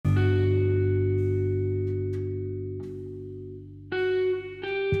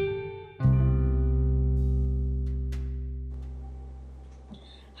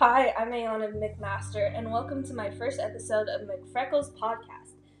Hi, I'm Ayana McMaster, and welcome to my first episode of McFreckles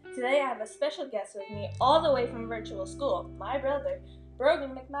podcast. Today I have a special guest with me all the way from virtual school, my brother,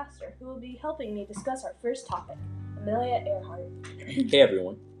 Brogan McMaster, who will be helping me discuss our first topic, Amelia Earhart. Hey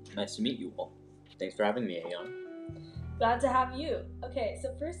everyone, nice to meet you all. Thanks for having me, Ayana. Glad to have you. Okay,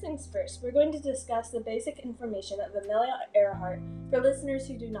 so first things first, we're going to discuss the basic information of Amelia Earhart for listeners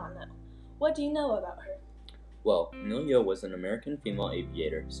who do not know. What do you know about her? Well, Amelia was an American female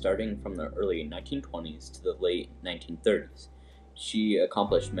aviator starting from the early 1920s to the late 1930s. She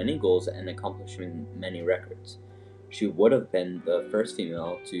accomplished many goals and accomplishing many records. She would have been the first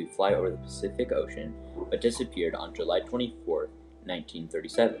female to fly over the Pacific Ocean, but disappeared on July 24,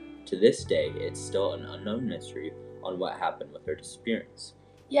 1937. To this day, it's still an unknown mystery on what happened with her disappearance.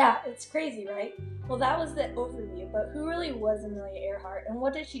 Yeah, it's crazy, right? Well, that was the overview, but who really was Amelia Earhart and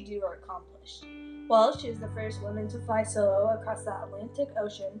what did she do or accomplish? Well, she was the first woman to fly solo across the Atlantic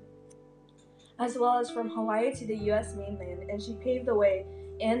Ocean, as well as from Hawaii to the U.S. mainland, and she paved the way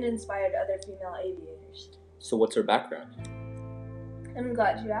and inspired other female aviators. So what's her background? I'm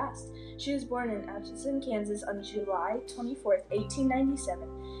glad you asked. She was born in Atchison, Kansas on July 24, 1897,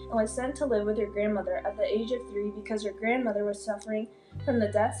 and was sent to live with her grandmother at the age of 3 because her grandmother was suffering from the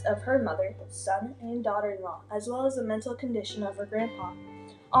deaths of her mother, son, and daughter-in-law, as well as the mental condition of her grandpa.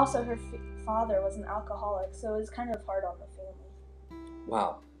 Also, her father was an alcoholic, so it was kind of hard on the family.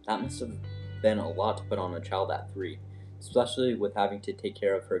 Wow, that must have been a lot to put on a child at 3, especially with having to take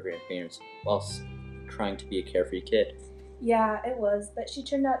care of her grandparents whilst trying to be a carefree kid. Yeah, it was, but she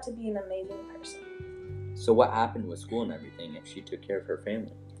turned out to be an amazing person. So what happened with school and everything if she took care of her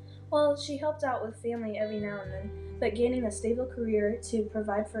family? Well, she helped out with family every now and then, but gaining a stable career to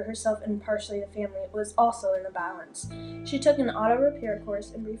provide for herself and partially the family was also in the balance. She took an auto repair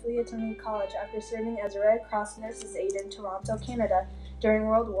course and briefly attended college after serving as a Red Cross nurse's aide in Toronto, Canada during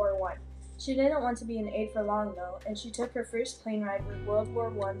World War I. She didn't want to be an aide for long though, and she took her first plane ride with World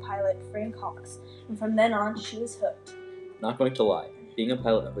War I pilot Frank Hawks, and from then on she was hooked. Not going to lie, being a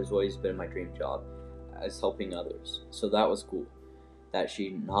pilot has always been my dream job, as helping others, so that was cool. That she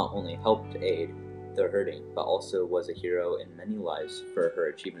not only helped aid the hurting, but also was a hero in many lives for her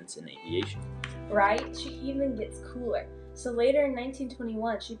achievements in aviation. Right? She even gets cooler. So later in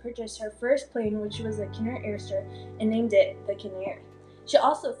 1921, she purchased her first plane, which was a Kinner Airster, and named it the Canary. She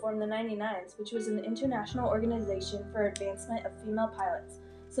also formed the 99s, which was an international organization for advancement of female pilots.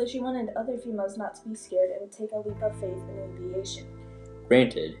 So she wanted other females not to be scared and take a leap of faith in aviation.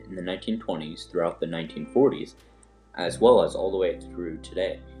 Granted, in the 1920s throughout the 1940s, as well as all the way through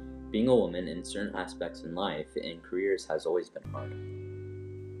today, being a woman in certain aspects in life and careers has always been hard.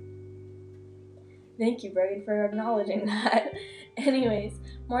 Thank you, Brogan, for acknowledging that. Anyways,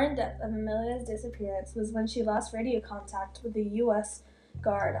 more in depth of Amelia's disappearance was when she lost radio contact with the U.S.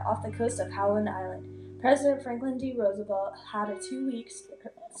 Guard off the coast of Howland Island. President Franklin D. Roosevelt had a 2-week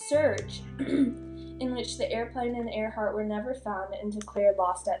search in which the airplane and Earhart were never found and declared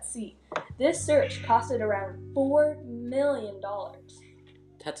lost at sea. This search costed around $4 million.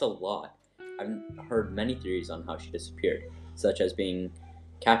 That's a lot. I've heard many theories on how she disappeared, such as being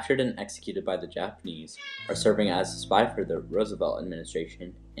captured and executed by the Japanese, or serving as a spy for the Roosevelt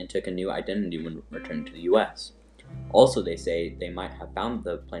administration and took a new identity when returning to the U.S. Also, they say they might have found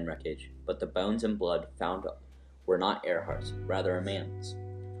the plane wreckage, but the bones and blood found were not Earhart's, rather a man's.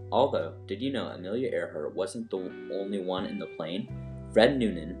 Although, did you know Amelia Earhart wasn't the only one in the plane? Fred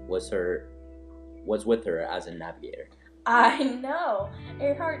Noonan was with her as a navigator. I know!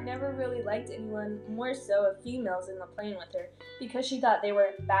 Earhart never really liked anyone more so of females in the plane with her because she thought they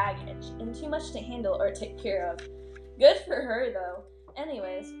were baggage and too much to handle or take care of. Good for her, though.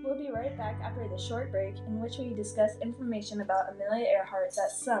 Anyways, we'll be right back after the short break in which we discuss information about Amelia Earhart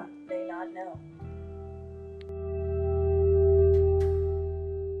that some may not know.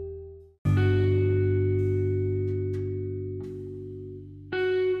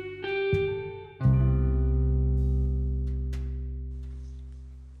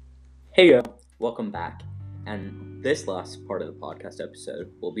 Hey yo, welcome back. And this last part of the podcast episode,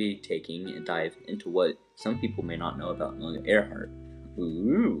 we'll be taking a dive into what some people may not know about Amelia Earhart.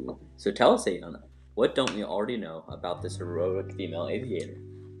 Ooh! So tell us, Ayana, what don't we already know about this heroic female aviator?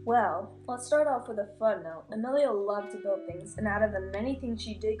 Well, let's start off with a fun note. Amelia loved to build things, and out of the many things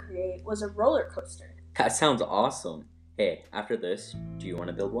she did create was a roller coaster. That sounds awesome. Hey, after this, do you want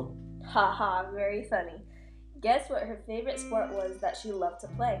to build one? Haha, very funny. Guess what her favorite sport was that she loved to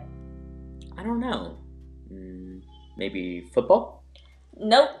play? I don't know. Maybe football?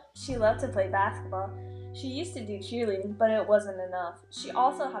 Nope, she loved to play basketball. She used to do cheerleading, but it wasn't enough. She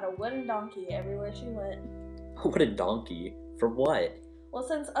also had a wooden donkey everywhere she went. What a donkey. For what? Well,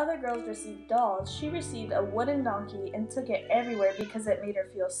 since other girls received dolls, she received a wooden donkey and took it everywhere because it made her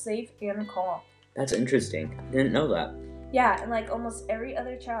feel safe and calm. That's interesting. I didn't know that. Yeah, and like almost every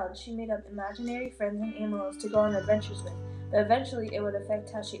other child, she made up imaginary friends and animals to go on adventures with, but eventually it would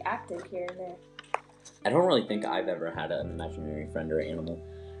affect how she acted here and there. I don't really think I've ever had an imaginary friend or animal.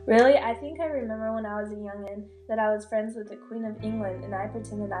 Really? I think I remember when I was a youngin' that I was friends with the Queen of England and I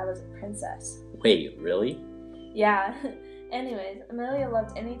pretended I was a princess. Wait, really? Yeah. Anyways, Amelia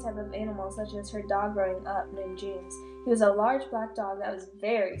loved any type of animal, such as her dog growing up named James. He was a large black dog that was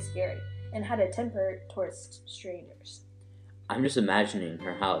very scary and had a temper towards strangers. I'm just imagining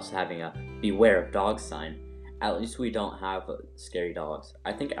her house having a beware of dogs sign. At least we don't have scary dogs.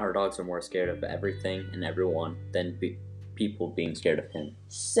 I think our dogs are more scared of everything and everyone than people being scared of him.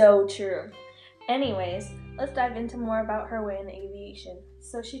 So true. Anyways, let's dive into more about her way in aviation.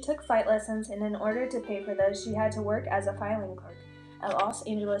 So she took flight lessons, and in order to pay for those, she had to work as a filing clerk at Los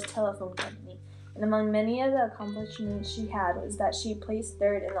Angeles Telephone Company. And among many of the accomplishments she had was that she placed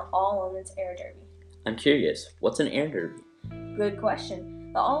third in the all-women's air derby. I'm curious, what's an air derby? Good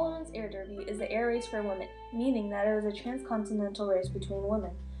question. The all-women's air derby is the air race for women, meaning that it was a transcontinental race between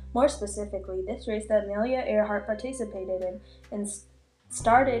women. More specifically, this race that Amelia Earhart participated in and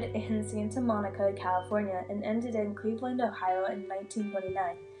started in Santa Monica, California, and ended in Cleveland, Ohio in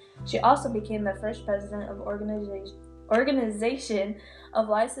 1929. She also became the first president of Organization of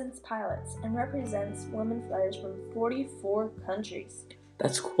Licensed Pilots and represents women flyers from 44 countries.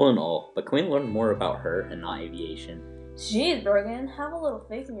 That's cool and all, but can we learn more about her and not aviation? Jeez, Brogan, have a little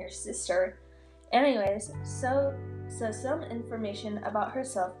faith in your sister. Anyways, so some information about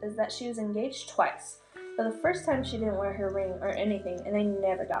herself is that she was engaged twice. For the first time, she didn't wear her ring or anything, and they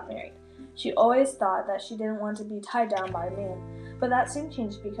never got married. She always thought that she didn't want to be tied down by a man, but that soon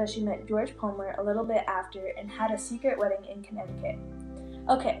changed because she met George Palmer a little bit after and had a secret wedding in Connecticut.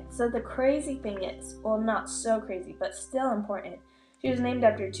 Okay, so the crazy thing is, well, not so crazy, but still important, she was named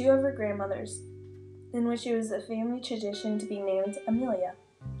after two of her grandmothers, in which it was a family tradition to be named Amelia.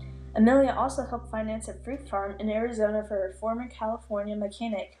 Amelia also helped finance a fruit farm in Arizona for her former California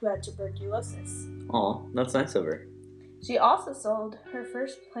mechanic who had tuberculosis. Aw, that's nice of her. She also sold her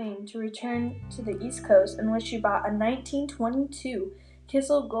first plane to return to the East Coast, in which she bought a 1922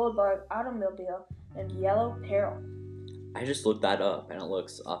 Kissel Goldbug automobile named Yellow Peril. I just looked that up and it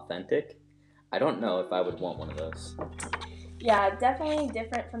looks authentic. I don't know if I would want one of those. Yeah, definitely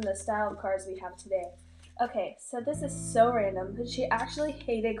different from the style of cars we have today. Okay, so this is so random, but she actually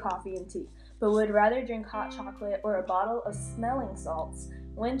hated coffee and tea, but would rather drink hot chocolate or a bottle of smelling salts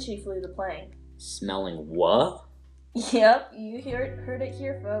when she flew the plane. Smelling what? Yep, you heard it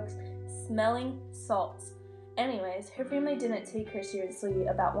here, folks. Smelling salts. Anyways, her family didn't take her seriously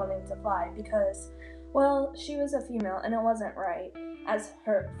about wanting to fly because, well, she was a female and it wasn't right, as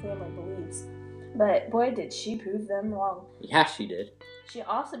her family believes. But boy, did she prove them wrong. Yeah, she did. She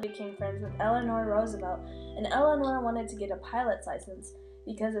also became friends with Eleanor Roosevelt, and Eleanor wanted to get a pilot's license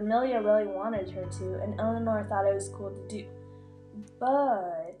because Amelia really wanted her to, and Eleanor thought it was cool to do.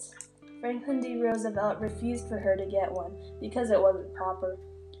 But Franklin D. Roosevelt refused for her to get one because it wasn't proper.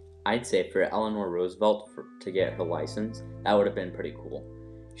 I'd say for Eleanor Roosevelt to get her license, that would have been pretty cool.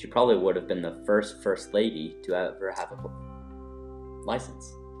 She probably would have been the first lady to ever have a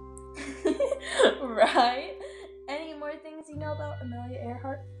license. Right? Any more things you know about Amelia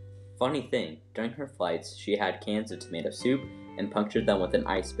Earhart? Funny thing, during her flights, she had cans of tomato soup and punctured them with an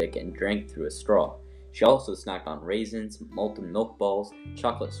ice pick and drank through a straw. She also snacked on raisins, molten milk balls,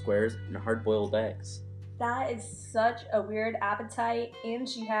 chocolate squares, and hard-boiled eggs. That is such a weird appetite, and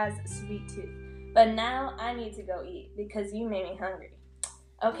she has a sweet tooth. But now I need to go eat because you made me hungry.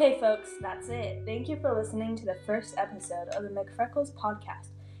 Okay, folks, that's it. Thank you for listening to the first episode of the McFreckles podcast.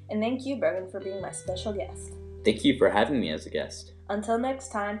 And thank you, Brogan, for being my special guest. Thank you for having me as a guest. Until next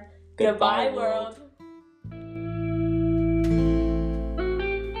time, Goodbye, goodbye world.